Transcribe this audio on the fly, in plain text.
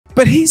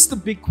But here's the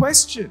big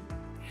question.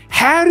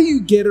 How do you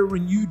get a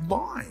renewed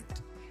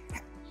mind?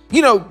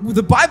 You know,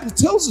 the Bible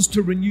tells us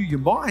to renew your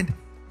mind.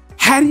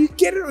 How do you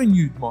get a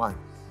renewed mind?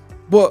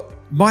 Well,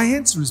 my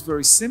answer is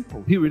very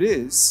simple. Here it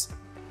is.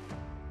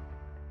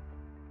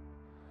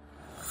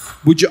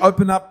 Would you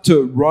open up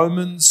to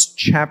Romans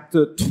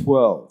chapter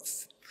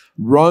 12?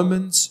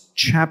 Romans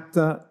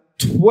chapter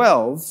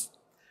 12.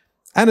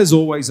 And as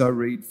always, I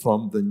read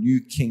from the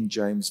New King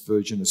James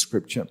Version of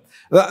Scripture.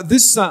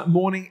 This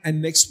morning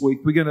and next week,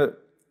 we're going to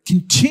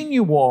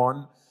continue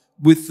on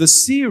with the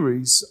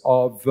series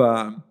of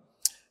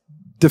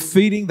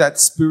defeating that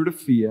spirit of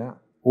fear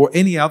or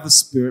any other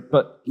spirit,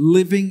 but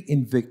living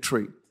in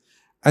victory.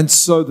 And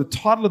so the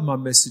title of my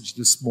message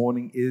this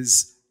morning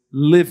is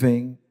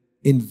Living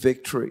in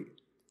Victory.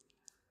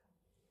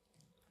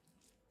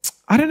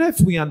 I don't know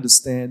if we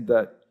understand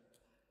that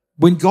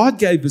when God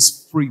gave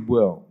us free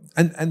will,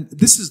 and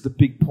this is the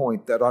big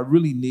point that I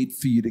really need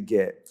for you to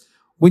get.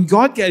 When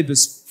God gave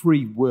us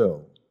free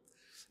will,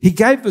 He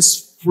gave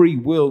us free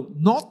will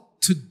not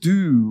to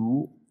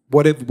do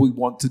whatever we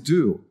want to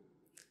do.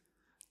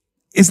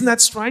 Isn't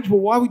that strange? Well,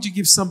 why would you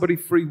give somebody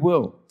free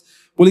will?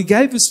 Well, He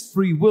gave us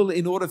free will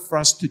in order for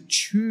us to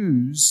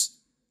choose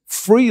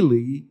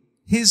freely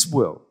His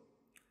will.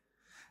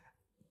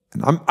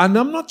 And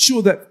I'm not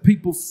sure that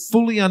people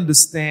fully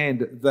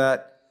understand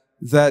that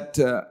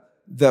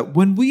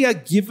when we are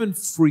given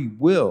free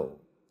will,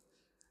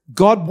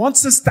 God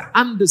wants us to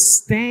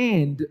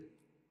understand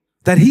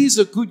that He's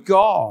a good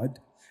God,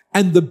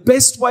 and the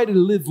best way to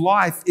live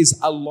life is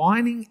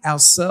aligning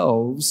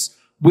ourselves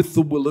with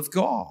the will of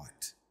God.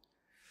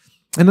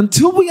 And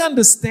until we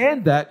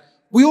understand that,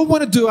 we all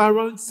want to do our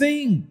own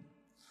thing.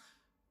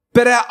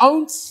 But our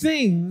own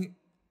thing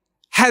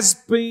has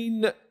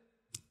been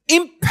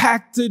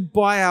impacted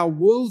by our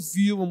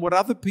worldview and what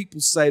other people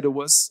say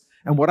to us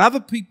and what other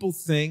people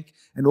think,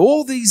 and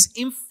all these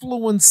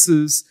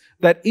influences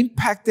that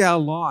impact our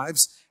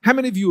lives. How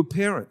many of you are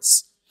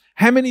parents?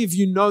 How many of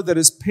you know that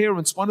as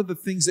parents, one of the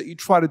things that you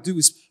try to do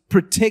is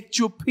protect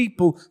your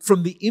people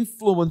from the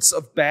influence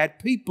of bad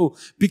people,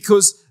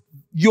 because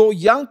your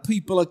young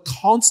people are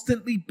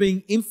constantly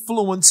being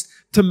influenced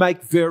to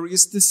make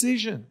various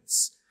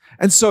decisions.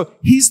 And so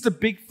here's the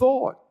big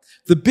thought.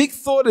 The big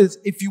thought is,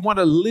 if you want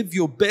to live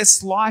your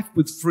best life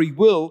with free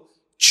will,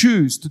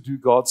 choose to do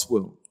God's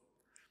will.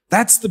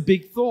 That's the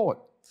big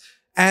thought.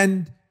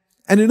 And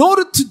in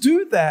order to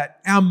do that,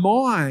 our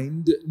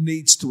mind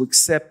needs to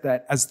accept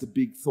that as the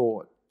big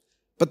thought.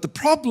 But the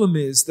problem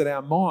is that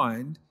our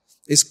mind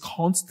is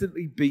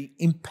constantly being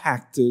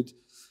impacted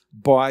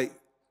by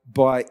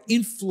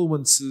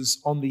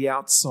influences on the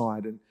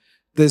outside. And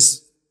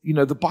there's,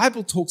 the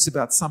Bible talks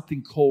about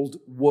something called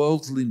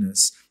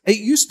worldliness. It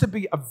used to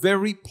be a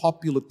very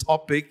popular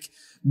topic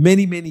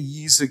many, many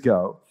years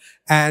ago.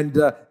 And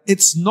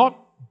it's not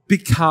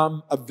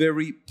become a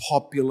very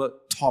popular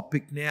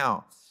topic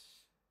now.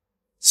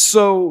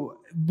 So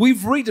we've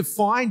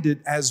redefined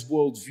it as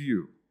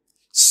worldview.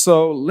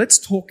 So let's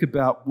talk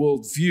about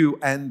worldview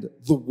and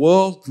the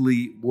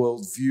worldly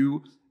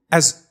worldview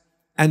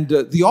and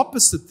the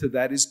opposite to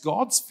that is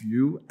God's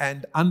view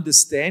and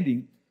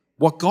understanding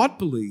what God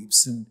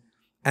believes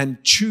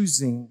and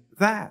choosing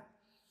that.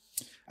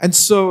 And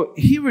so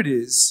here it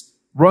is,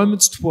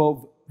 Romans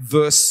 12,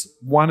 verse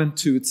 1 and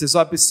 2. It says,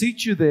 I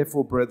beseech you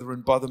therefore,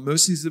 brethren, by the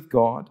mercies of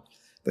God,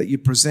 that you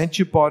present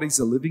your bodies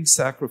a living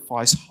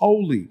sacrifice,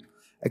 holy,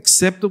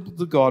 acceptable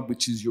to God,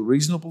 which is your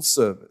reasonable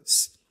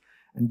service.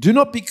 And do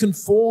not be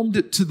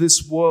conformed to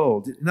this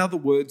world. In other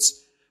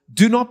words,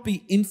 do not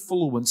be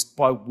influenced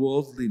by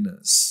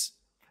worldliness.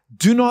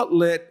 Do not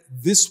let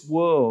this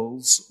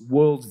world's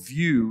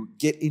worldview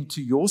get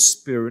into your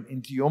spirit,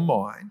 into your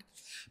mind,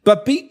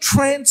 but be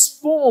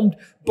transformed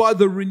by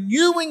the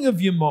renewing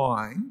of your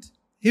mind.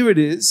 Here it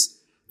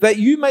is, that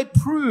you may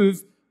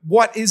prove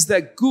what is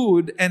that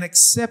good and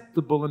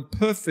acceptable and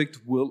perfect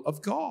will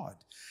of God.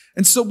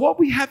 And so what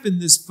we have in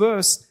this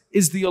verse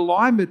is the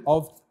alignment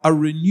of a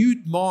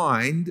renewed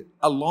mind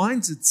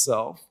aligns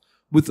itself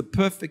with the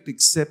perfect,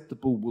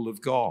 acceptable will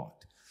of God.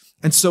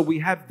 And so we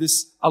have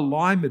this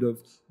alignment of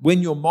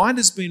when your mind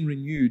has been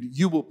renewed,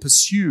 you will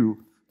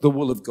pursue the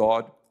will of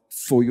God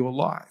for your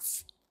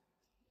life.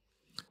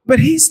 But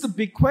here's the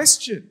big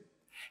question.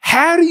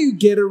 How do you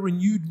get a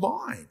renewed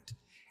mind?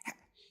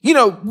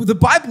 The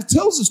Bible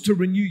tells us to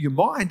renew your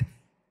mind.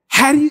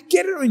 How do you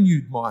get a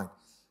renewed mind?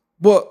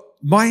 Well,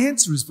 my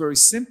answer is very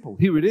simple.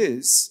 Here it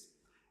is.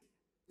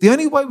 The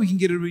only way we can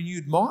get a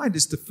renewed mind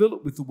is to fill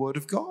it with the Word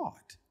of God.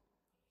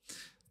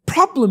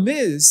 Problem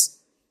is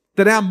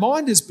that our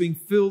mind is being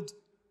filled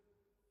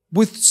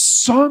with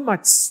so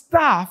much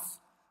stuff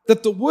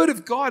that the Word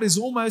of God is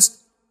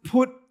almost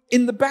put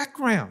in the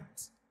background.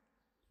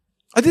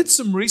 I did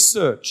some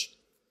research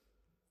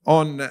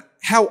on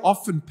how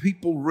often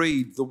people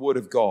read the Word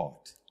of God.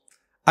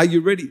 Are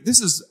you ready?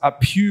 This is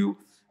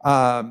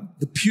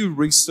the Pew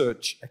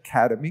Research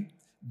Academy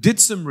did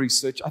some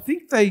research. I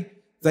think they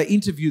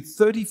interviewed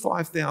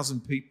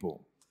 35,000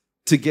 people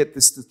to get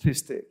this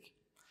statistic.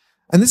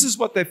 And this is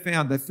what they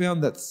found. They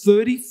found that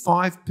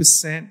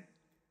 35%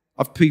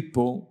 of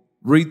people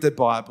read their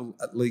Bible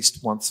at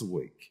least once a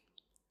week.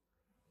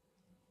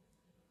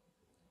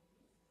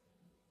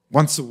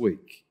 Once a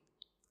week.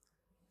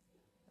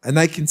 And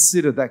they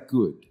consider that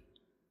good.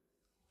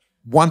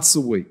 Once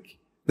a week.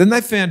 Then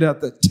they found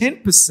out that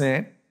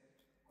 10%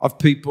 of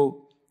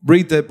people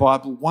read their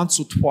Bible once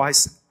or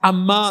twice a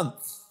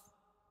month.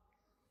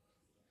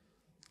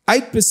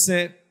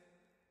 8%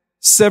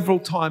 several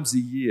times a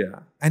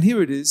year. And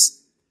here it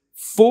is,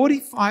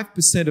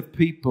 45% of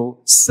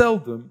people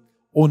seldom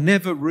or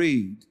never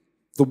read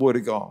the Word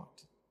of God.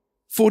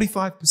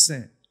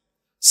 45%.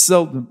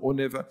 Seldom or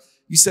never.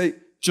 You say,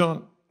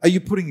 John, are you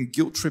putting a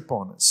guilt trip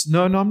on us?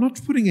 No, I'm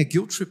not putting a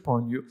guilt trip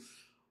on you.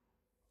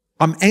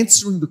 I'm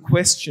answering the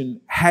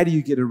question, how do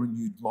you get a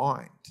renewed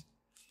mind?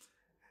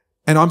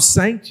 And I'm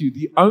saying to you,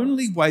 the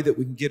only way that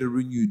we can get a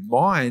renewed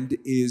mind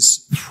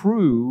is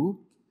through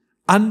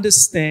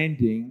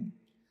understanding,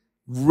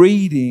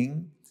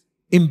 reading,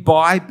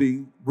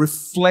 imbibing,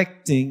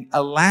 reflecting,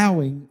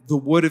 allowing the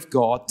Word of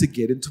God to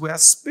get into our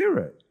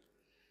spirit.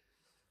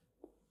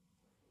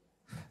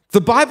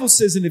 The Bible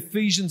says in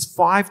Ephesians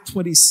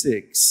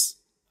 5:26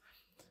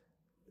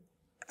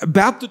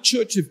 about the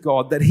church of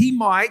God that He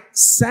might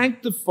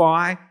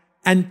sanctify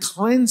and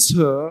cleanse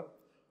her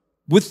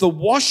with the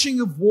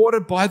washing of water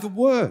by the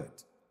Word.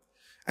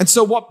 And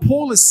so what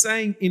Paul is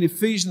saying in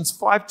Ephesians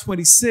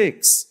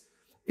 5:26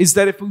 is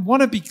that if we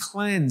want to be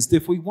cleansed,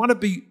 if we want to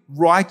be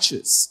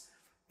righteous,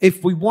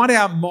 if we want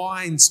our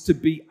minds to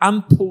be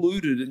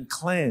unpolluted and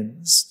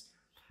cleansed,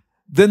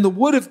 then the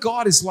Word of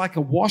God is like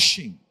a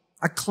washing,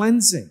 a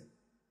cleansing.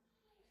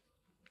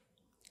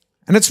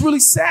 And it's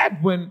really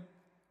sad when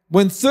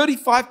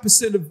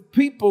 35% of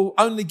people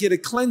only get a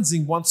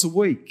cleansing once a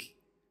week.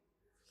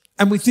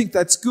 And we think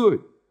that's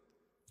good.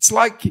 It's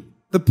like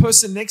the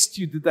person next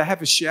to you, did they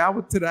have a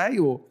shower today?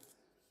 Well,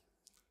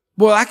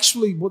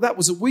 that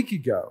was a week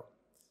ago.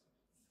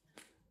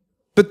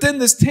 But then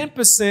there's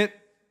 10%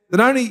 that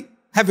only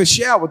have a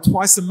shower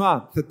twice a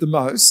month at the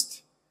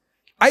most.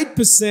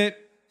 8%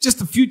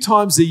 just a few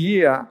times a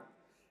year.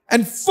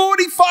 And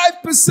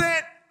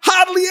 45%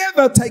 hardly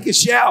ever take a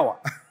shower.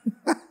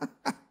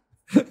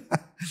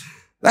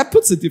 That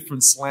puts a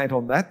different slant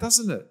on that,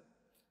 doesn't it?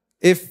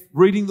 If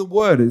reading the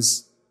Word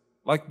is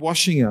like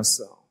washing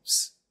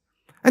ourselves.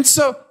 And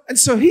so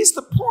here's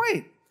the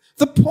point.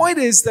 The point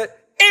is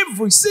that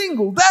every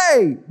single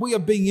day we are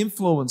being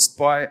influenced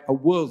by a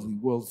worldly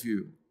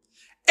worldview.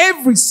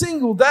 Every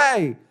single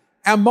day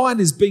our mind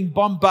is being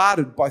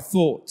bombarded by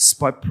thoughts,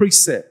 by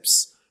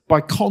precepts,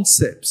 by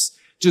concepts,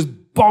 just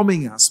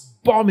bombing us.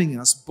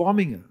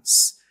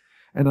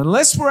 And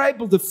unless we're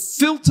able to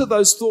filter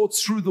those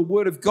thoughts through the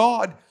Word of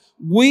God,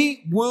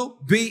 we will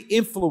be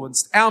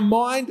influenced. Our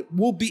mind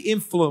will be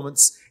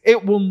influenced.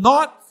 It will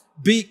not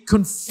be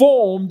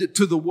conformed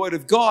to the Word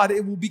of God.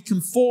 It will be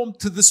conformed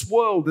to this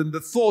world and the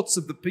thoughts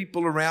of the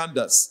people around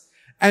us.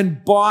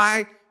 And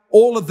by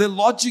all of the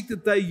logic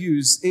that they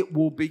use, it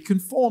will be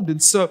conformed.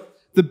 And so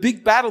the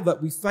big battle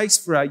that we face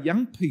for our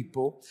young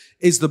people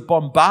is the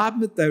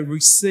bombardment they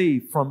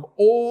receive from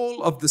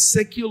all of the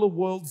secular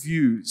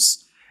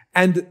worldviews.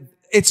 And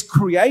it's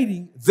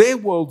creating their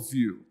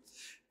worldview.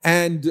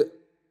 And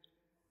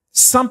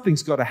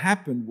something's got to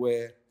happen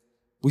where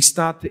we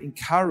start to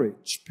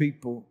encourage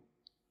people.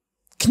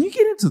 Can you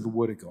get into the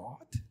Word of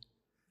God?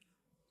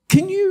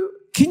 Can you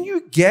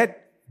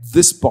get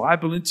this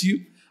Bible into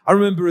you? I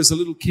remember as a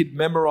little kid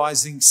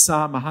memorizing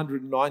Psalm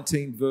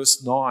 119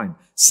 verse 9.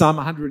 Psalm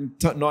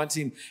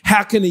 119,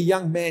 how can a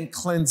young man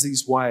cleanse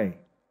his way?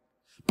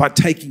 By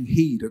taking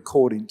heed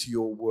according to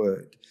your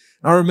word.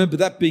 And I remember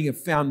that being a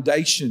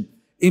foundation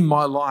in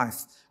my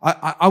life.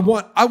 I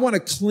want a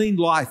clean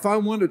life.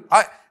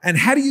 And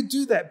how do you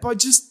do that? By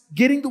just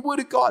getting the Word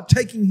of God,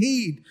 taking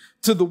heed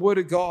to the Word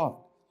of God.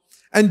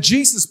 And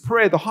Jesus'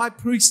 prayer, the high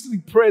priestly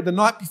prayer the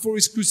night before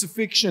his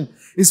crucifixion,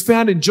 is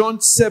found in John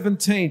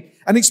 17.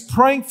 And he's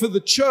praying for the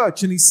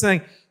church and he's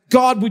saying,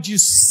 God, would you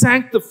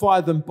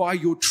sanctify them by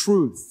your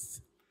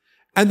truth?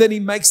 And then he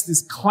makes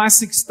this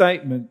classic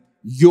statement,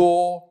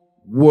 your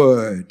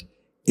word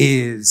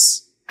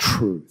is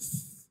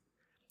truth.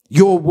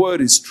 Your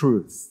word is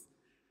truth.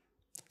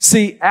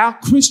 See, our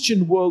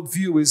Christian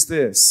worldview is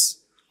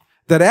this,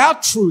 that our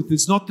truth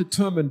is not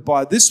determined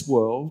by this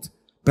world,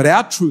 but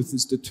our truth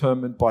is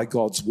determined by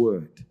God's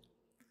word.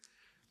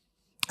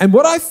 And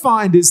what I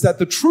find is that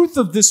the truth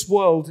of this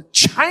world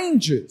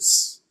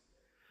changes.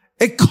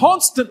 It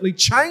constantly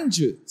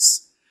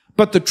changes.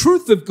 But the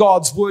truth of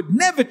God's word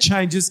never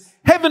changes.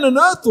 Heaven and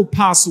earth will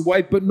pass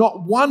away, but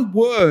not one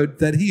word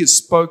that he has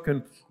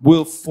spoken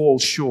will fall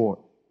short.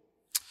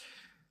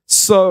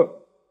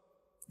 So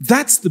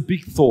that's the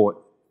big thought.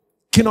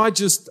 Can I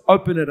just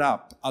open it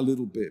up a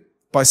little bit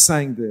by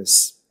saying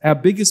this? Our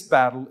biggest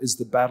battle is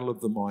the battle of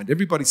the mind.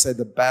 Everybody say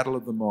the battle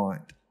of the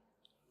mind.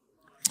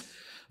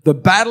 The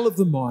battle of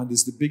the mind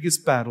is the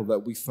biggest battle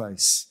that we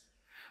face.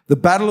 The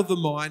battle of the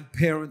mind,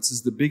 parents,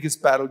 is the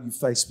biggest battle you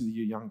face with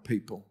your young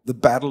people. The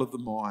battle of the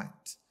mind.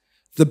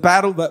 The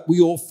battle that we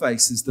all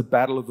face is the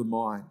battle of the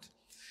mind.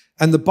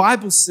 And the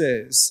Bible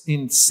says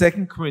in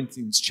 2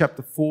 Corinthians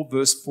chapter 4,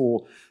 verse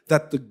 4,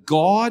 that the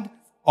God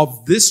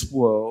of this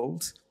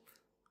world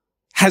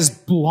has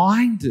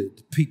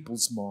blinded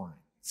people's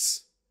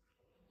minds.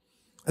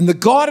 And the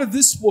God of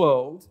this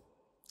world,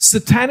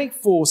 satanic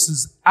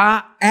forces,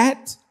 are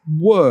at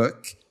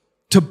work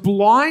to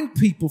blind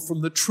people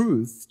from the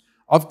truth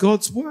of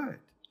God's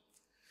word.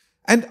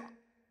 And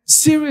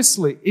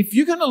seriously, if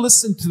you're going to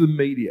listen to the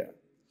media,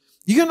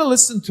 you're going to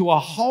listen to a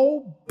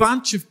whole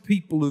bunch of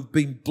people who've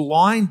been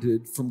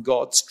blinded from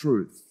God's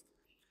truth.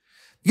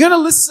 You're going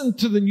to listen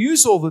to the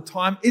news all the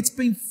time. It's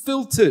been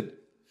filtered.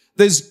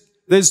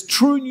 There's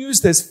true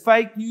news, there's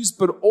fake news,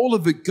 but all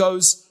of it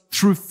goes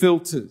through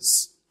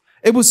filters.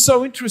 It was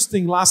so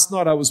interesting. Last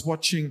night I was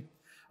watching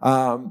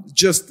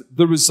just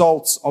the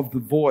results of The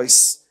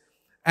Voice.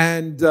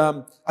 And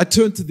I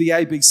turned to the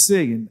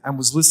ABC and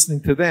was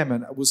listening to them.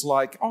 And it was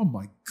like, oh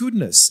my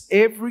goodness,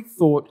 every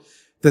thought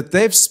that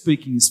they're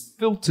speaking is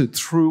filtered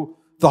through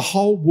the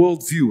whole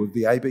worldview of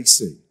the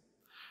ABC.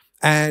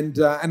 And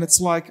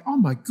it's like, oh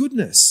my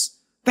goodness,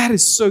 that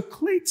is so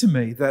clear to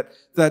me that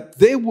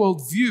their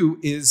worldview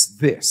is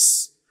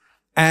this.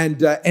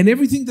 And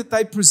everything that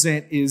they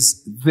present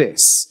is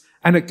this.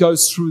 And it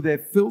goes through their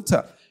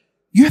filter.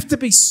 You have to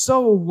be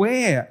so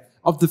aware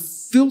of the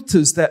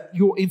filters that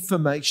your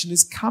information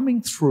is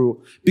coming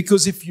through.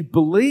 Because if you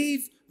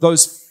believe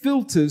those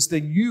filters,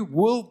 then you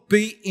will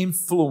be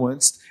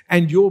influenced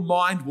and your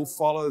mind will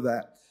follow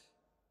that.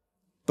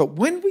 But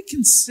when we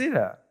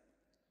consider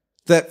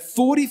that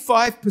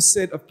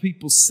 45% of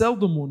people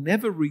seldom or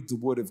never read the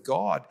Word of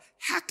God,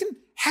 how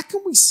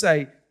can we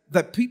say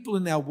that people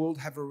in our world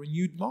have a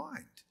renewed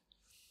mind?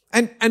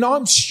 And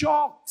I'm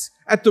shocked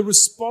at the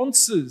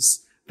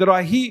responses that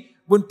I hear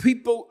when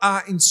people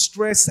are in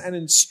stress and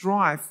in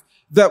strife,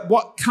 that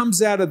what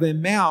comes out of their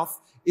mouth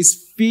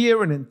is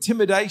fear and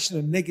intimidation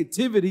and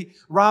negativity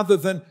rather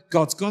than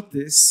God's got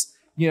this.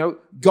 You know,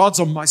 God's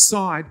on my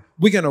side.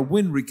 We're going to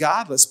win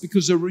regardless,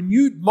 because a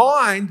renewed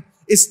mind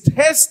is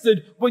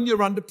tested when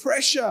you're under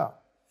pressure.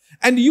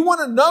 And you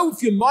want to know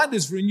if your mind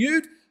is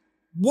renewed?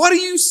 What do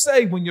you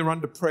say when you're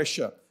under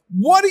pressure?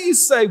 What do you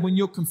say when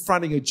you're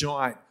confronting a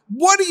giant?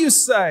 What do you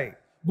say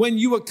when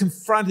you are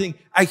confronting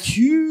a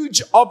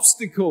huge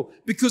obstacle?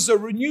 Because a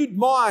renewed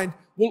mind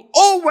will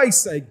always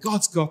say,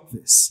 God's got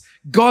this.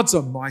 God's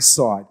on my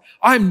side.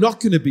 I'm not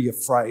going to be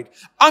afraid.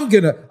 I'm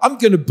going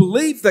to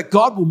believe that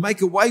God will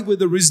make a way where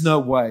there is no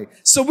way.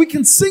 So we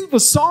can sing the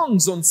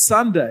songs on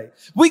Sunday.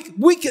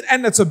 We can,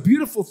 and it's a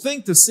beautiful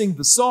thing to sing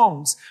the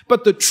songs.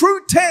 But the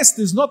true test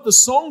is not the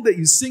song that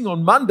you sing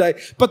on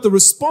Monday, but the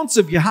response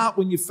of your heart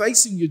when you're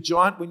facing your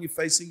giant, when you're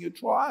facing your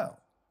trial.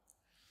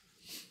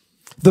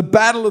 The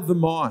battle of the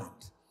mind.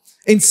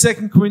 In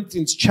 2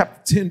 Corinthians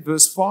chapter 10,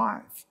 verse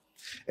 5,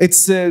 it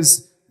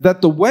says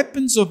that the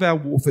weapons of our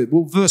warfare,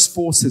 well, verse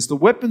 4 says, the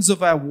weapons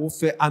of our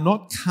warfare are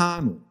not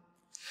carnal,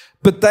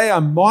 but they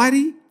are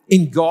mighty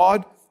in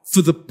God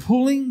for the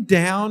pulling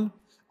down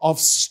of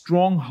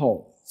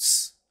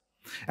strongholds.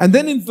 And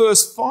then in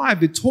verse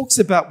 5, it talks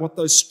about what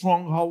those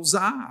strongholds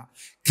are.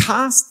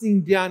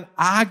 Casting down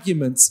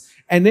arguments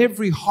and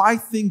every high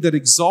thing that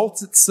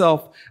exalts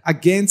itself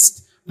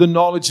against the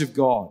knowledge of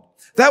God.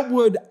 That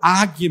word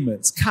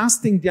arguments,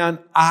 casting down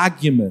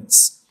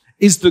arguments,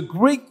 is the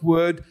Greek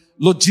word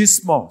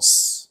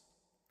logismos.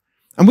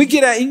 And we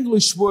get our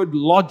English word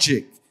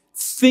logic,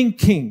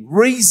 thinking,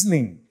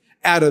 reasoning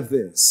out of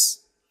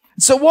this.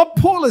 So what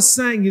Paul is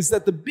saying is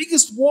that the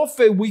biggest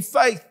warfare we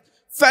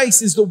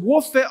face is the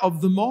warfare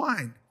of the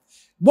mind.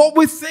 What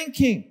we're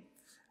thinking.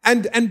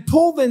 And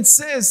Paul then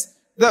says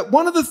that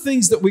one of the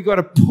things that we got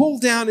to pull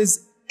down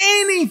is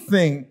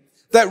anything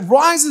that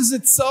rises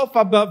itself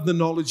above the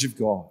knowledge of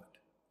God.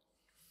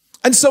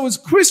 And so as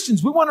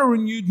Christians, we want a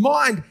renewed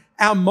mind.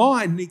 Our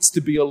mind needs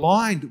to be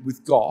aligned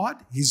with God,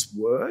 His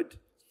Word.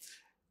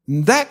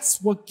 And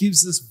that's what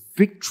gives us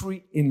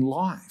victory in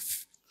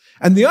life.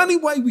 And the only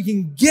way we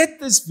can get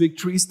this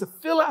victory is to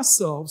fill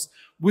ourselves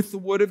with the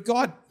Word of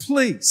God.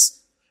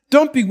 Please,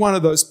 don't be one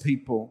of those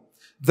people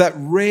that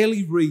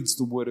rarely reads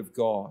the Word of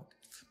God.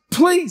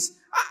 Please,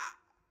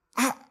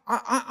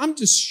 I'm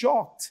just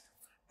shocked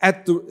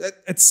at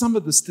some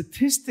of the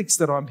statistics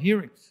that I'm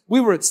hearing.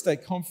 We were at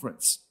State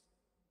Conference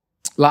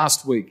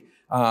last week.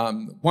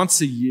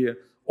 Once a year,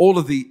 all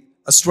of the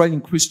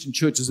Australian Christian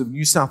churches of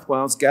New South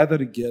Wales gather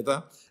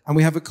together and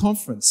we have a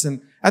conference.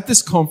 And at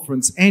this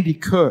conference, Andy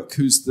Kirk,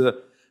 who's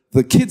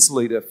the kids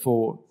leader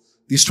for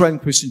the Australian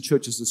Christian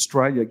Churches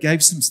Australia,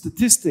 gave some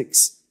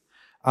statistics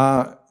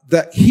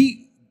that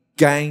he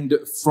gained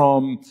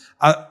from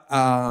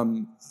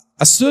a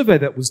survey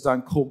that was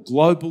done called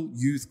Global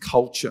Youth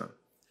Culture.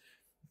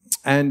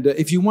 And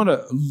if you want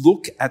to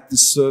look at the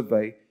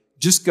survey,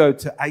 just go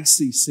to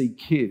ACC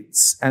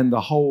Kids and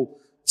the whole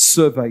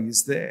survey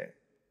is there.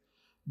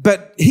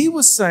 But he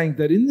was saying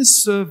that in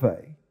this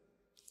survey,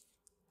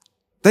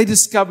 they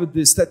discovered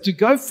this, that to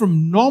go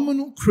from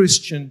nominal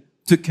Christian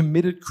to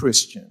committed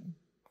Christian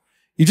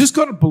You just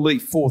got to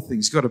believe four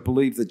things. You've got to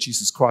believe that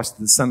Jesus Christ is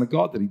the Son of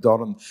God, that he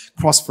died on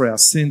the cross for our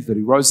sins, that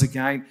he rose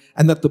again,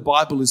 and that the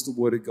Bible is the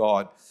Word of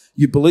God.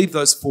 You believe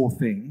those four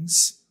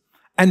things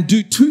and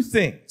do two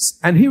things.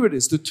 And here it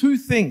is, the two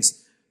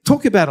things.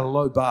 Talk about a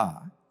low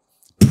bar.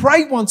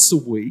 Pray once a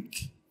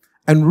week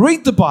and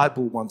read the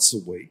Bible once a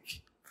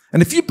week.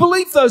 And if you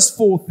believe those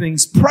four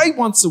things, pray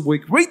once a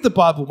week, read the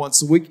Bible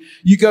once a week,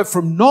 you go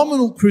from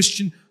nominal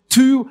Christian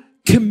to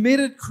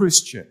committed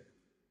Christian.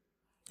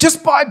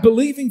 Just by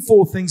believing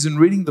four things and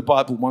reading the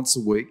Bible once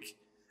a week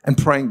and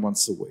praying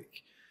once a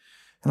week.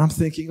 And I'm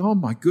thinking, oh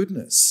my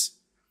goodness.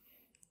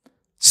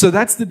 So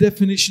that's the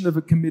definition of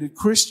a committed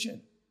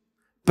Christian.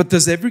 But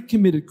does every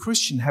committed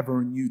Christian have a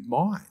renewed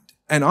mind?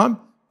 And I'm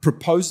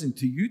proposing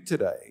to you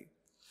today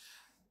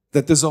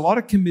that there's a lot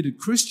of committed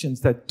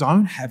Christians that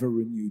don't have a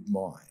renewed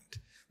mind.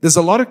 There's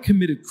a lot of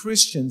committed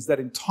Christians that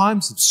in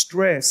times of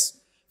stress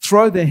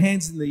throw their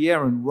hands in the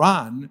air and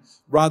run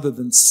rather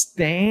than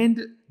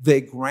stand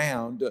their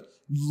ground,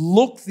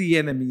 look the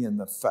enemy in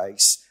the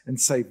face and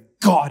say,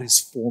 God is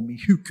for me.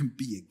 Who can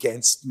be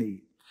against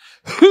me?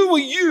 Who are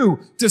you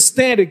to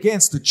stand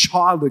against a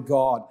child of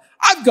God?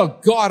 I've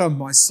got God on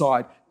my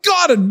side.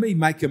 God and me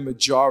make a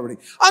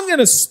majority. I'm going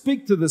to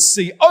speak to the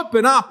sea,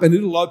 open up, and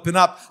it'll open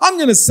up. I'm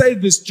going to say to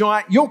this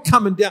giant, you're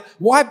coming down.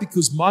 Why?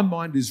 Because my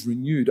mind is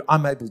renewed.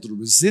 I'm able to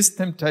resist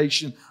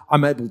temptation.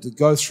 I'm able to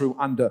go through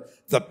under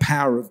the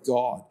power of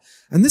God.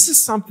 And this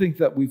is something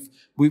that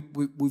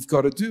we've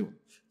got to do.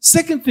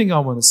 Second thing I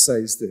want to say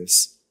is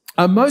this.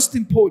 Our most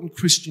important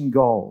Christian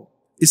goal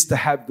is to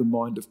have the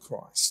mind of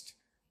Christ.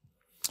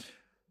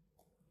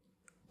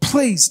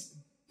 Please,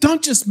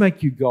 don't just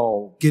make your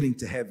goal getting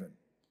to heaven.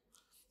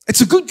 It's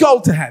a good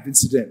goal to have,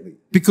 incidentally,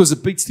 because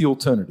it beats the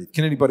alternative.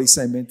 Can anybody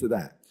say amen to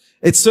that?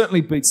 It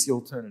certainly beats the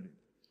alternative.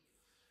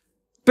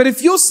 But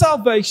if your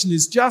salvation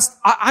is just,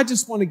 I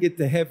just want to get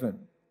to heaven,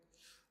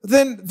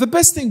 then the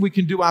best thing we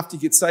can do after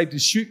you get saved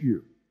is shoot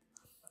you.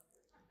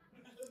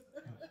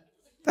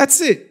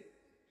 That's it.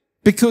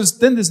 Because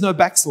then there's no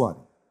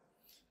backsliding.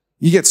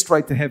 You get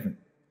straight to heaven.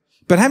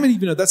 But how many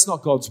of you know that's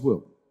not God's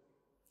will?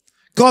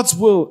 God's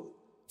will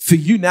for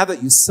you now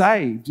that you're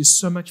saved is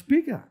so much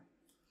bigger.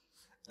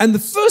 And the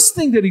first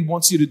thing that he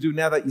wants you to do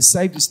now that you're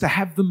saved is to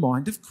have the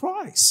mind of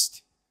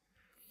Christ.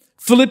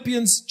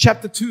 Philippians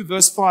chapter 2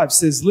 verse 5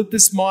 says, let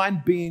this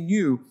mind be in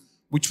you,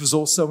 which was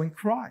also in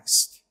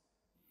Christ.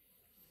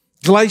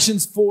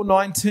 Galatians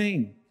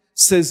 4:19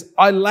 says,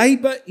 I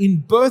labor in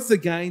birth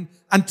again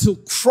until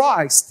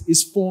Christ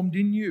is formed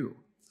in you.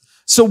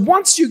 So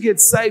once you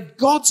get saved,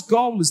 God's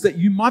goal is that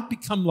you might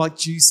become like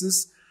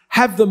Jesus,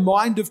 have the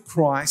mind of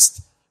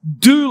Christ,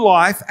 do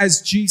life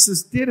as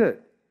Jesus did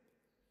it.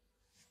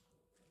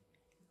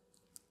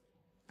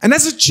 And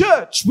as a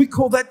church, we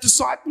call that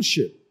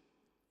discipleship.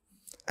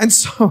 And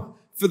so,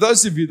 for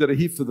those of you that are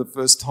here for the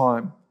first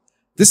time,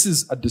 this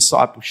is a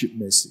discipleship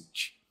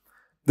message.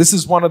 This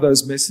is one of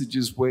those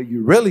messages where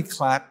you really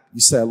clap, you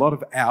say a lot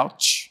of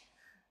ouch,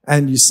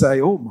 and you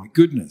say, oh my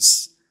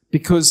goodness,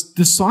 because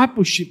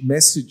discipleship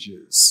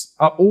messages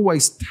are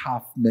always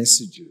tough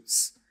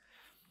messages.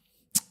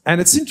 And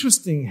it's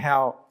interesting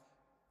how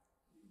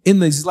in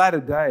these latter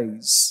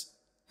days,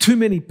 too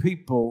many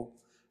people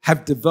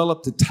have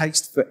developed a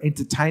taste for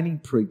entertaining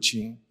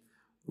preaching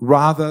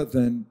rather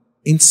than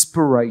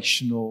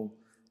inspirational,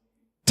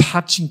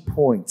 touching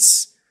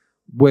points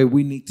where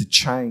we need to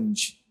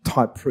change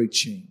type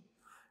preaching.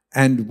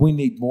 And we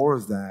need more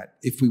of that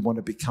if we want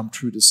to become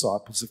true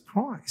disciples of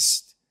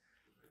Christ.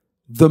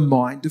 The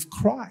mind of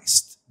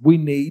Christ. We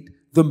need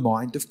the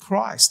mind of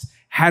Christ.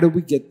 How do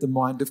we get the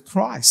mind of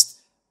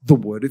Christ? The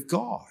Word of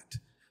God.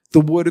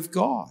 The Word of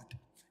God.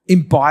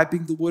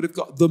 Imbibing the Word of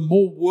God. The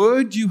more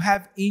Word you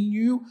have in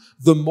you,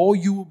 the more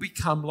you will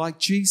become like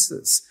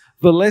Jesus.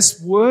 The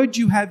less Word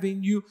you have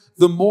in you,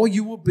 the more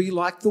you will be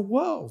like the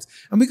world.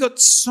 And we've got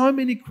so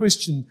many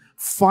Christians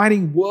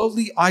fighting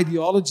worldly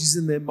ideologies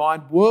in their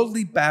mind,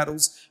 worldly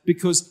battles,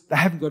 because they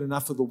haven't got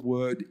enough of the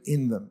Word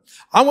in them.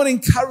 I want to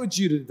encourage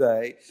you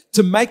today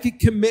to make a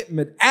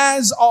commitment.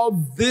 As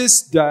of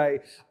this day,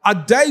 a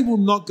day will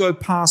not go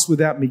past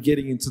without me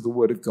getting into the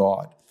Word of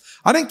God.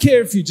 I don't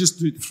care if you just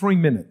do 3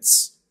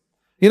 minutes.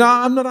 You know,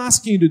 I'm not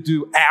asking you to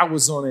do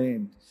hours on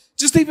end.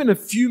 Just even a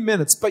few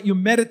minutes, but you're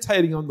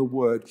meditating on the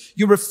Word.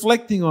 You're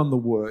reflecting on the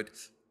Word.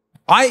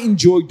 I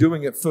enjoy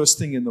doing it first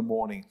thing in the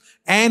morning.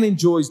 Anne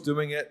enjoys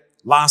doing it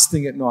last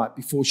thing at night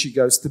before she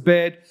goes to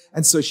bed.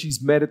 And so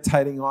she's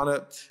meditating on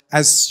it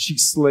as she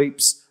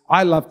sleeps.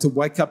 I love to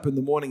wake up in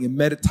the morning and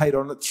meditate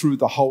on it through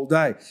the whole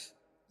day.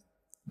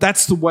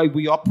 That's the way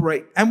we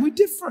operate, and we're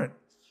different.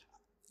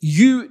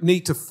 You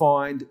need to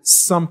find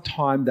some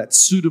time that's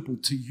suitable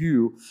to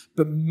you,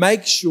 but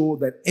make sure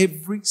that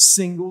every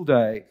single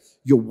day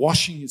you're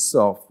washing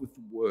yourself with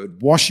the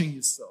Word, washing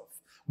yourself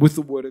with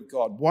the Word of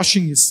God,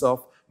 washing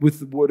yourself with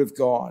the Word of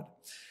God.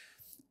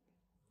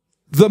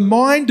 The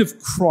mind of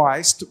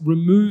Christ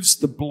removes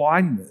the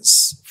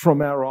blindness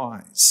from our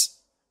eyes.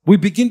 We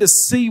begin to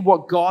see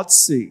what God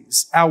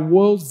sees. Our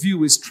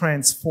worldview is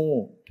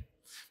transformed.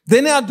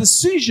 then our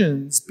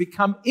decisions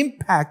become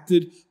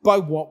impacted by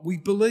what we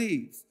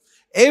believe.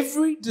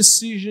 Every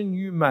decision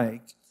you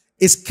make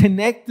is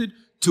connected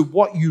to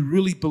what you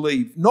really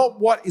believe, not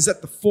what is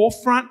at the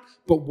forefront,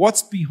 but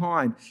what's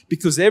behind,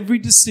 because every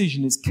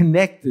decision is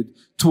connected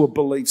to a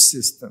belief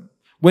system.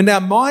 When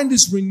our mind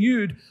is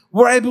renewed,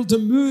 we're able to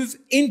move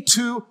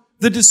into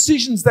the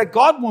decisions that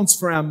God wants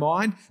for our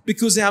mind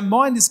because our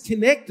mind is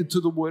connected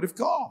to the Word of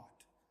God.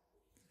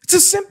 It's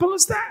as simple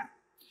as that.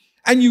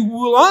 And you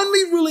will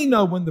only really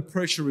know when the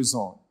pressure is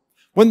on.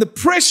 When the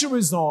pressure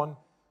is on,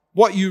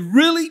 what you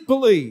really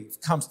believe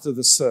comes to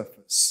the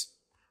surface.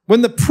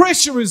 When the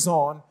pressure is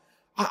on,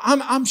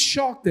 I'm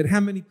shocked at how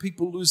many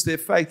people lose their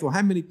faith, or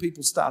how many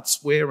people start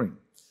swearing,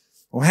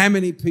 or how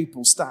many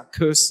people start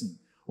cursing,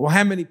 or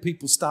how many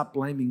people start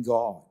blaming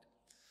God.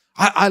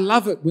 I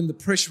love it when the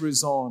pressure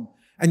is on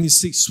and you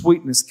see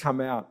sweetness come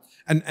out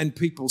and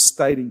people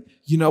stating,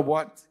 you know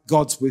what?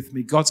 God's with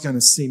me. God's going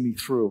to see me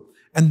through.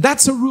 And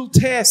that's a real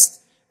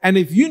test. And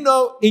if you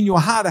know in your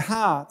heart of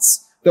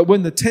hearts that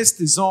when the test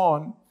is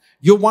on,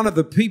 you're one of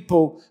the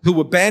people who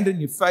abandon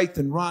your faith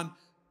and run,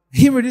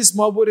 here it is,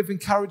 my word of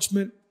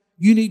encouragement.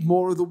 You need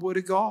more of the Word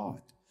of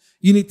God.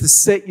 You need to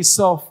set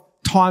yourself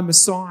time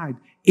aside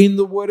in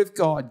the Word of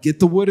God. Get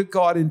the Word of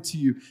God into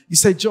you. You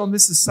say, John,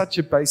 this is such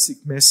a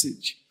basic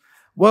message.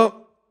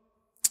 Well,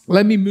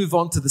 let me move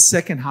on to the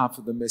second half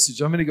of the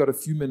message. I've only got a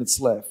few minutes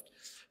left,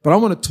 but I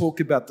want to talk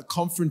about the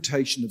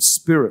confrontation of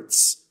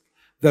spirits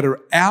that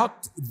are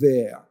out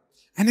there.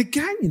 And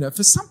again, you know,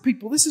 for some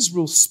people, this is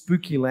real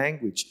spooky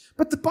language,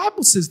 but the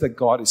Bible says that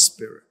God is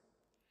spirit.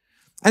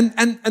 And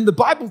the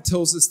Bible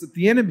tells us that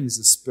the enemy is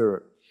a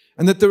spirit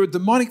and that there are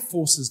demonic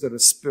forces that are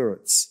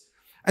spirits.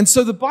 And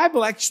so the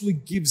Bible actually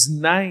gives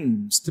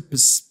names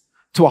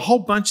to a whole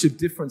bunch of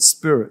different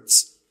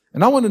spirits.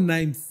 And I want to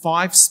name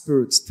 5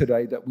 spirits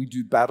today that we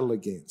do battle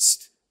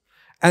against.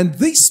 And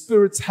these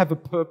spirits have a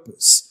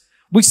purpose.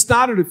 We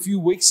started a few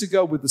weeks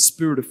ago with the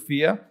spirit of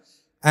fear.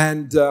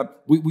 And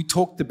we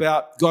talked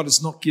about God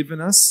has not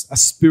given us a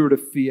spirit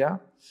of fear.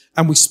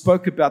 And we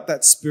spoke about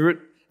that spirit.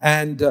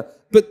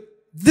 But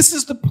this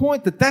is the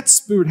point, that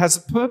spirit has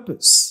a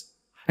purpose.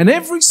 And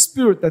every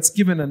spirit that's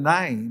given a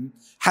name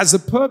has a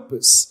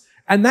purpose.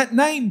 And that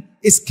name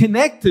is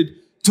connected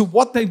to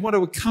what they want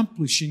to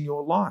accomplish in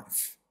your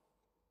life.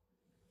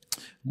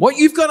 What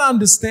you've got to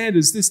understand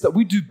is this, that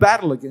we do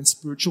battle against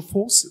spiritual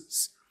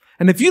forces.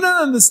 And if you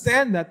don't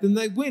understand that, then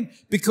they win,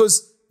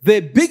 because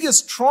their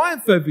biggest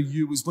triumph over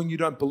you is when you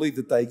don't believe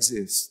that they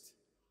exist.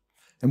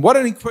 And what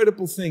an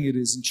incredible thing it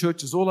is in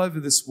churches all over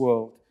this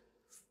world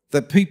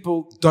that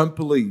people don't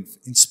believe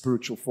in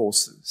spiritual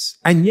forces.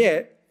 And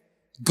yet,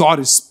 God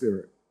is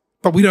spirit.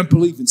 But we don't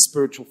believe in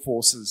spiritual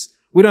forces.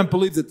 We don't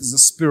believe that there's a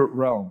spirit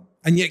realm.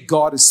 And yet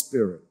God is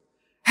spirit.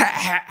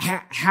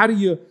 How do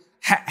you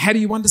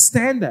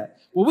understand that?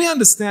 Well, we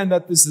understand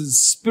that this is a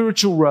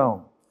spiritual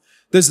realm.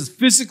 There's a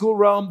physical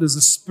realm, there's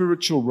a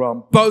spiritual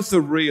realm. Both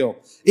are real.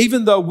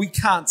 Even though we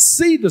can't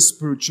see the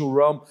spiritual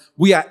realm,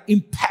 we are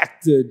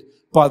impacted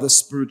by the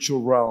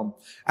spiritual realm.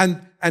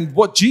 And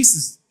what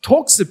Jesus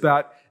talks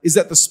about is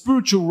that the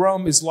spiritual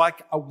realm is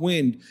like a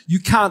wind.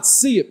 You can't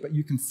see it, but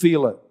you can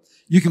feel it.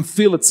 You can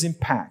feel its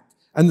impact.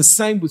 And the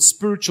same with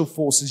spiritual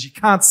forces. You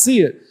can't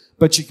see it,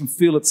 but you can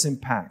feel its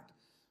impact.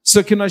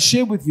 So can I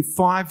share with you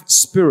 5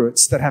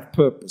 spirits that have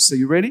purpose? Are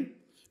you ready?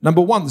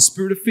 Number 1, the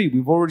spirit of fear.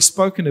 We've already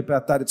spoken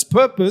about that. Its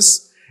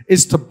purpose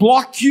is to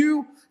block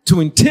you, to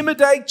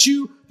intimidate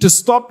you, to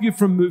stop you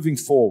from moving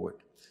forward.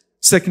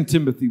 2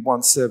 Timothy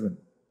 1:7.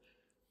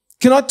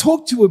 Can I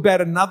talk to you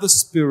about another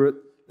spirit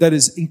that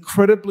is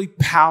incredibly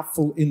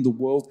powerful in the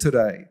world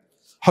today?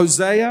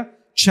 Hosea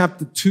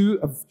chapter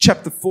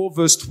 4,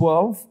 verse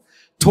 12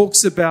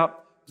 talks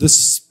about the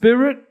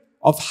spirit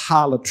of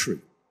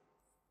harlotry.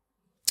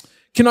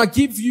 Can I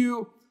give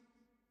you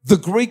the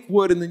Greek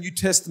word in the New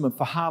Testament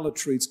for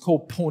harlotry? It's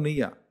called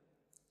porneia.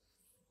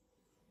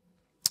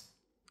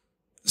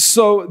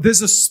 So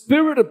there's a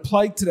spirit at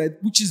play today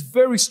which is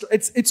very strong.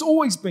 It's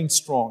always been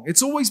strong.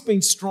 It's always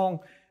been strong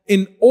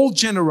in all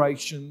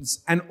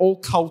generations and all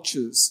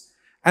cultures.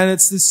 And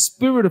it's this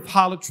spirit of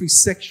harlotry,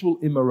 sexual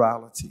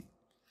immorality.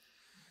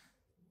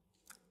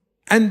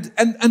 And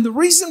the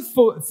reason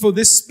for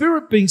this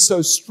spirit being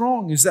so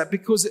strong is that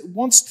because it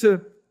wants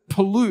to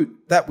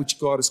pollute that which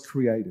God has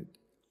created.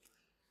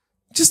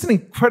 Just an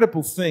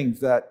incredible thing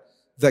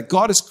that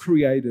God has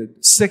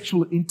created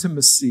sexual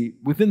intimacy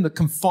within the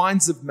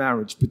confines of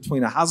marriage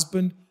between a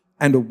husband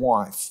and a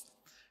wife.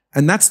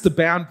 And that's the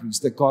boundaries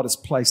that God has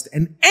placed.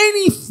 And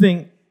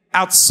anything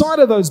outside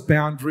of those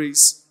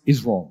boundaries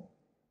is wrong.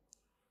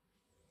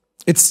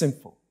 It's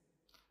sinful.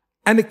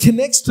 And it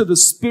connects to the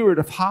spirit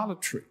of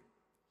harlotry.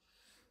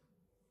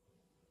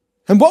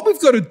 And what we've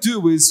got to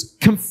do is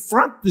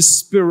confront this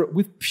spirit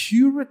with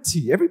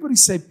purity. Everybody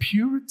say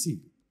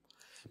purity.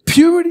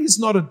 Purity is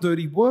not a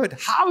dirty word.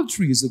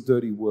 Harlotry is a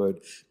dirty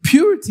word.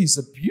 Purity is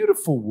a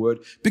beautiful word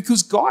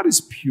because God is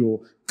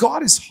pure.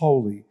 God is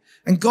holy.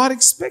 And God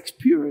expects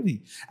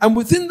purity. And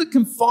within the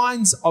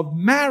confines of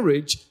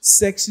marriage,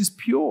 sex is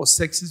pure,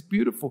 sex is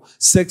beautiful,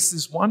 sex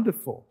is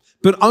wonderful,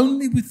 but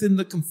only within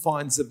the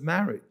confines of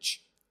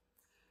marriage.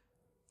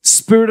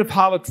 Spirit of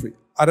harlotry.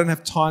 I don't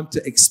have time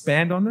to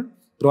expand on it,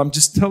 but I'm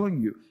just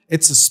telling you,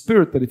 it's a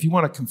spirit that if you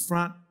want to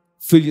confront,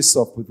 fill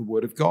yourself with the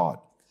Word of God.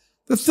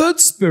 The third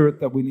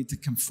spirit that we need to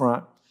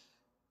confront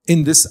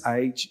in this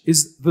age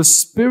is the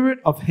spirit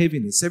of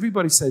heaviness.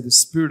 Everybody say the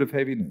spirit of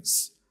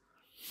heaviness.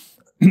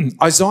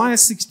 Isaiah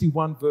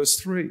 61 verse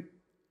 3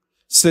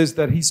 says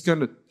that he's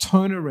going to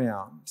turn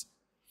around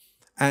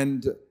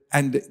and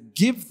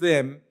give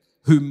them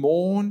who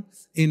mourn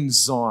in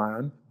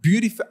Zion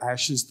beauty for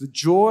ashes,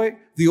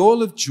 the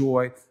oil of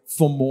joy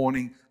for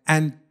mourning,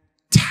 and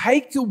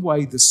take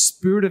away the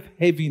spirit of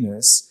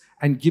heaviness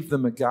and give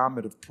them a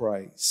garment of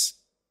praise.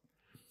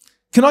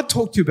 Can I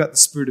talk to you about the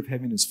spirit of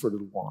heaviness for a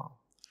little while?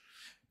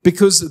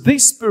 Because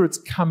these spirits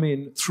come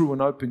in through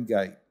an open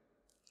gate.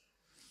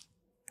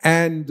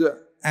 And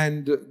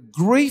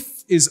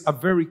grief is a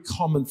very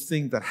common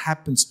thing that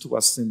happens to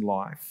us in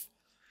life.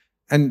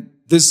 And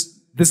there's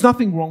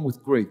nothing wrong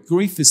with grief.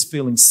 Grief is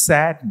feeling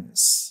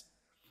sadness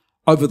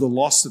over the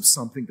loss of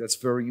something that's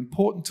very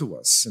important to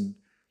us. And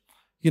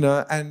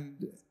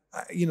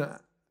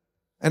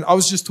I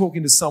was just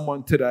talking to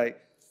someone today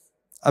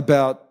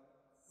about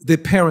their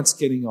parents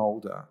getting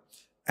older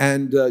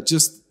and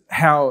just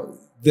how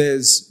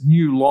there's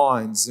new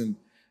lines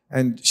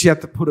and she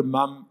had to put her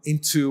mum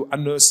into a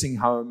nursing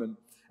home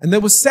and there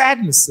was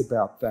sadness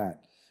about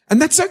that. And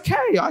that's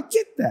okay. I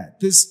get that.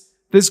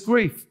 There's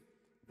grief.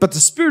 But the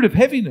spirit of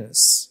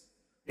heaviness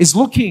is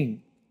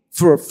looking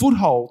for a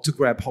foothold to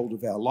grab hold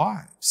of our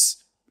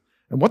lives.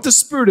 And what the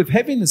spirit of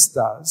heaviness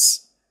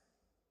does,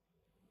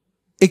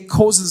 it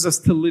causes us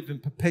to live in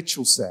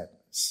perpetual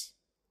sadness.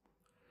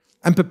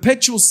 And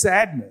perpetual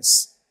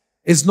sadness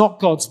is not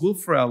God's will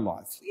for our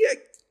life. Yeah,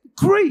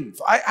 grieve.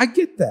 I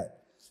get that.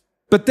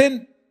 But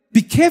then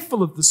be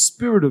careful of the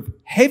spirit of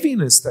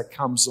heaviness that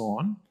comes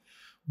on,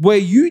 where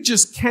you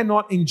just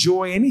cannot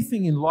enjoy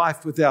anything in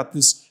life without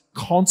this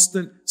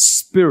constant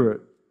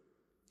spirit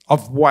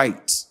of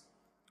weight.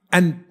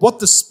 And what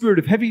the spirit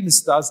of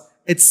heaviness does,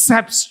 it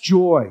saps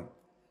joy.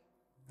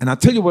 And I'll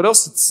tell you what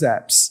else it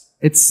saps.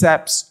 It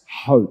saps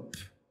hope.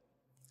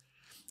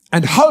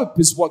 And hope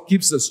is what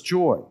gives us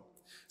joy.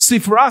 See,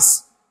 for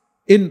us,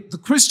 in the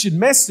Christian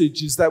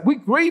message is that we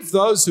grieve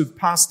those who've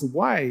passed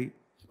away,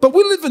 but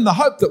we live in the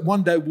hope that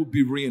one day we'll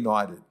be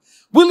reunited.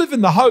 We live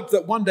in the hope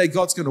that one day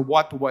God's going to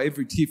wipe away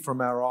every tear from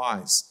our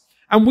eyes.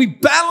 And we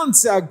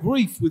balance our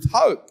grief with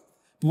hope.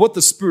 But what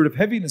the spirit of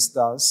heaviness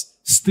does,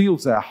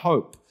 steals our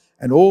hope.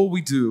 And all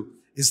we do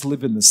is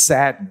live in the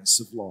sadness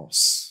of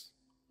loss.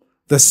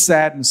 The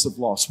sadness of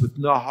loss with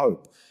no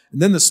hope.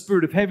 And then the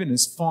spirit of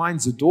heaviness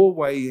finds a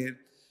doorway in.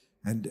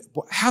 And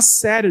how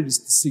sad it is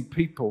to see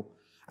people,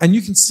 and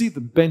you can see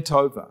them bent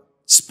over,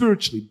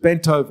 spiritually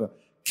bent over,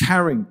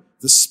 carrying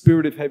the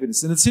spirit of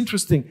heaviness. And it's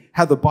interesting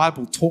how the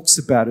Bible talks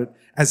about it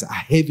as a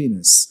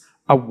heaviness,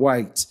 a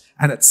weight,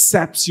 and it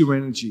saps your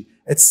energy.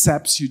 It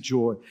saps your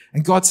joy.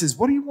 And God says,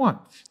 what do you want?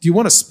 Do you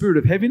want a spirit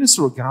of heaviness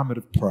or a garment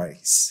of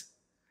praise?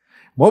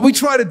 What we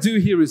try to do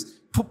here is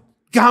put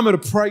garment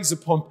of praise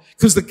upon,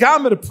 because the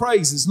garment of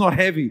praise is not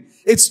heavy.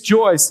 It's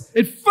joyous.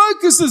 It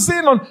focuses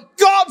in on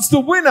God's the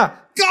winner.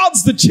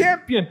 God's the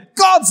champion.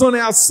 God's on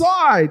our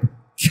side.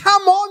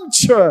 Come on,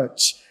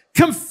 church.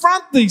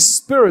 Confront these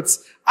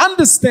spirits.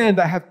 Understand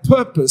they have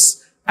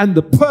purpose, and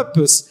the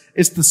purpose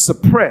is to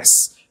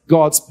suppress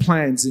God's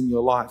plans in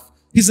your life.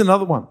 Here's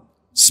another one.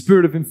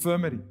 Spirit of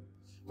infirmity.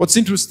 What's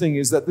interesting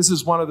is that this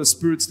is one of the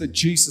spirits that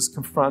Jesus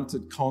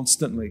confronted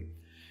constantly.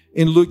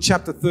 In Luke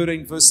chapter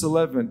 13, verse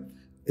 11,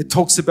 it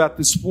talks about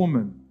this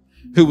woman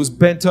who was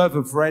bent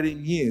over for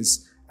 18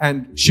 years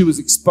and she was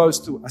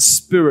exposed to a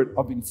spirit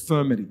of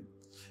infirmity.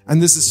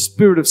 And there's a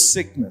spirit of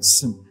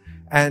sickness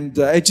and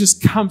it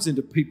just comes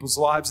into people's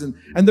lives. And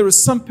there are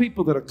some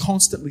people that are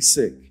constantly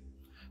sick.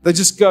 They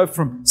just go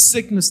from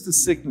sickness to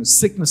sickness,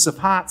 sickness of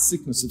heart,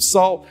 sickness of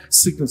soul,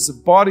 sickness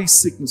of body,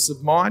 sickness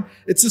of mind.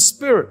 It's a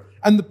spirit.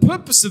 And the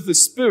purpose of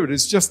this spirit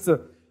is just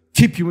to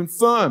keep you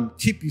infirm,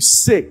 keep you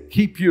sick,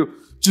 keep you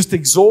just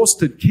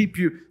exhausted, keep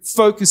you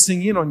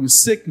focusing in on your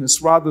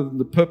sickness rather than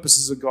the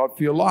purposes of God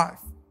for your life.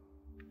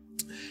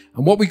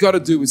 And what we got to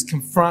do is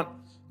confront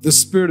the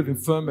spirit of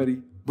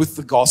infirmity with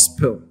the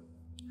gospel.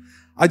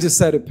 I just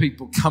say to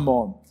people, come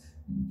on,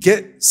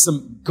 get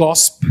some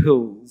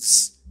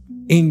gospels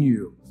in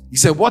you. You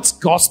say, what's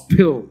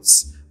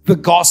gospels? The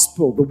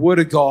gospel, the word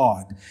of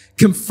God.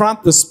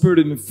 Confront the spirit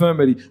of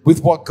infirmity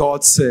with what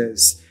God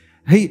says.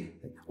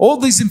 All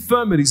these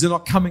infirmities are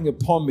not coming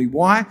upon me.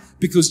 Why?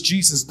 Because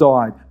Jesus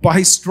died. By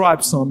his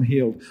stripes I'm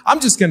healed. I'm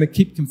just going to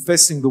keep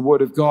confessing the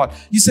word of God.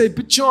 You say,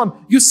 but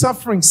John, you're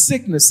suffering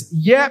sickness.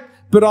 Yep.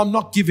 But I'm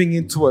not giving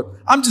into it.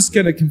 I'm just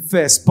going to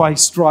confess by his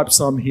stripes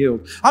I'm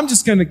healed. I'm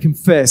just going to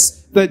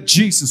confess that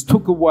Jesus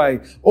took away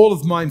all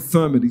of my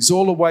infirmities,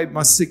 all away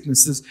my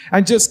sicknesses,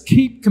 and just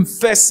keep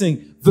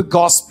confessing the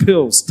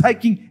gospels,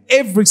 taking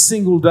every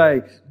single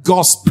day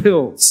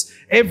pills.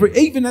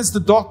 Even as the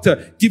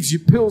doctor gives you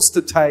pills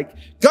to take,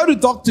 go to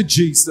Dr.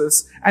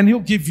 Jesus and he'll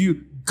give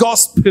you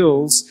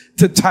pills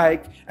to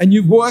take, and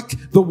you work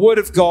the Word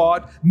of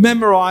God,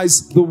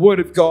 memorize the Word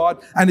of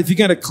God, and if you're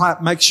going to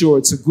clap, make sure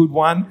it's a good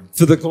one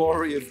for the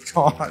glory of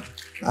God.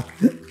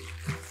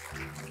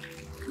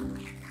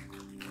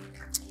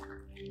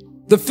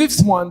 The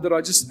fifth one that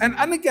I just,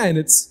 and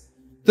again,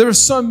 there are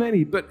so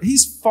many, but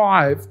here's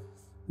 5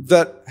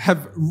 that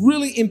have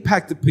really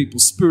impacted people.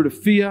 Spirit of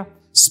fear,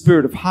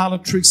 spirit of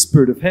harlotry,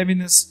 spirit of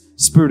heaviness,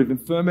 spirit of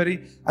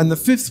infirmity. And the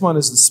 5th one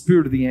is the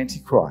spirit of the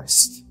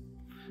Antichrist.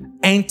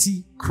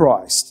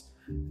 Antichrist.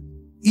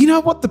 You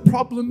know what the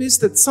problem is?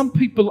 That some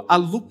people are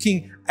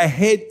looking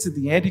ahead to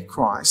the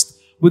Antichrist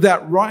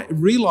without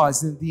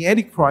realizing that the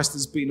Antichrist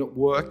has been at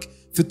work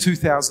for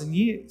 2,000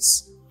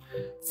 years.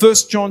 1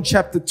 John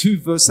chapter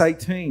 2, verse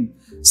 18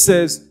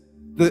 says,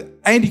 the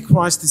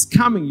Antichrist is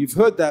coming. You've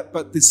heard that,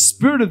 but the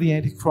spirit of the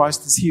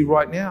Antichrist is here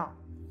right now.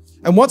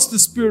 And what's the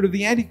spirit of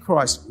the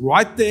Antichrist?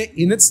 Right there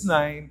in its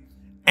name,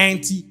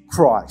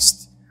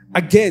 Antichrist.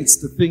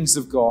 Against the things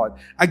of God,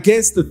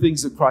 against the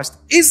things of Christ.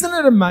 Isn't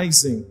it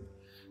amazing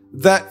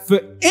that for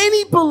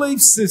any belief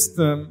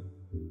system,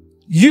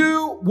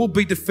 you will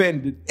be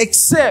defended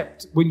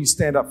except when you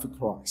stand up for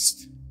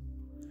Christ?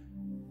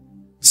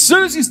 As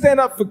soon as you stand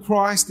up for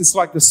Christ, it's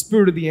like the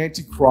spirit of the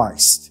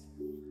Antichrist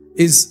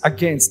is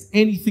against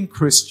anything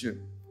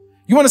Christian.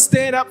 You want to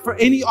stand up for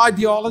any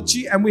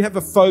ideology, and we have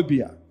a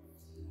phobia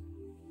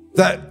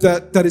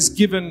that is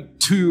given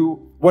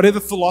to whatever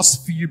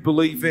philosophy you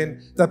believe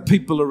in that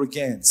people are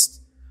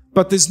against.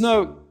 But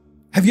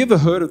have you ever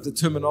heard of the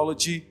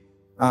terminology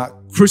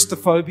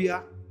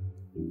Christophobia?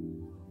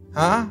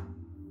 Huh?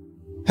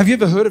 Have you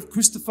ever heard of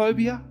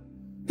Christophobia?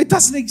 It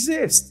doesn't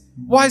exist.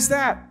 Why is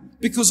that?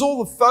 Because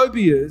all the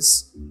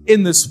phobias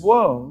in this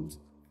world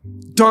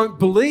don't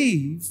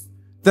believe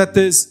that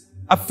there's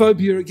a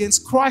phobia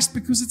against Christ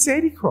because it's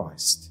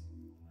Antichrist.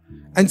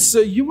 And so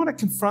you want to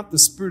confront the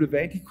spirit of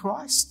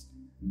Antichrist?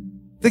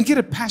 Then get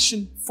a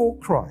passion for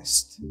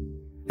Christ.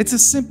 It's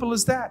as simple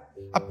as that.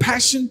 A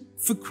passion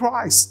for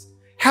Christ.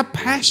 How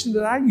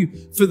passionate are you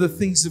for the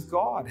things of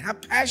God? How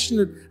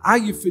passionate are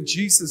you for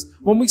Jesus?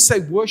 When we say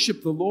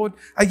worship the Lord,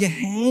 are your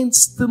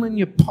hands still in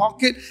your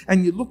pocket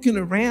and you're looking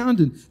around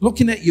and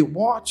looking at your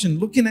watch and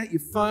looking at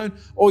your phone,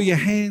 or your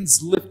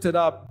hands lifted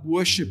up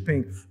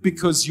worshiping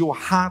because your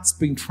heart's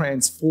been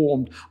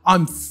transformed?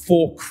 I'm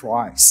for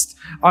Christ.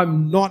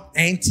 I'm not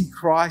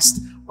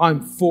anti-Christ.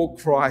 I'm for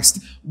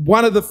Christ.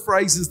 One of the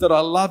phrases that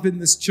I love in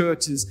this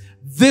church is,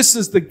 this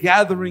is the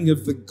gathering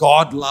of the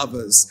God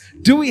lovers.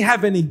 Do we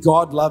have any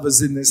God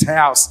lovers in this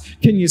house?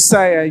 Can you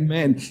say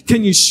amen?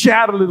 Can you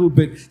shout a little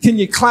bit? Can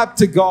you clap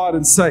to God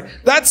and say,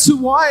 that's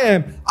who I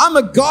am. I'm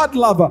a God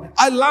lover.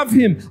 I love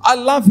him. I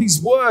love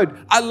his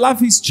word. I love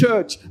his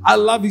church. I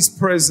love his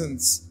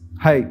presence.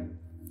 Hey,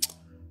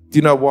 do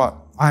you know what?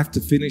 I have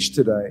to finish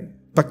today,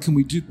 but can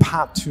we do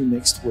part 2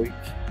 next week?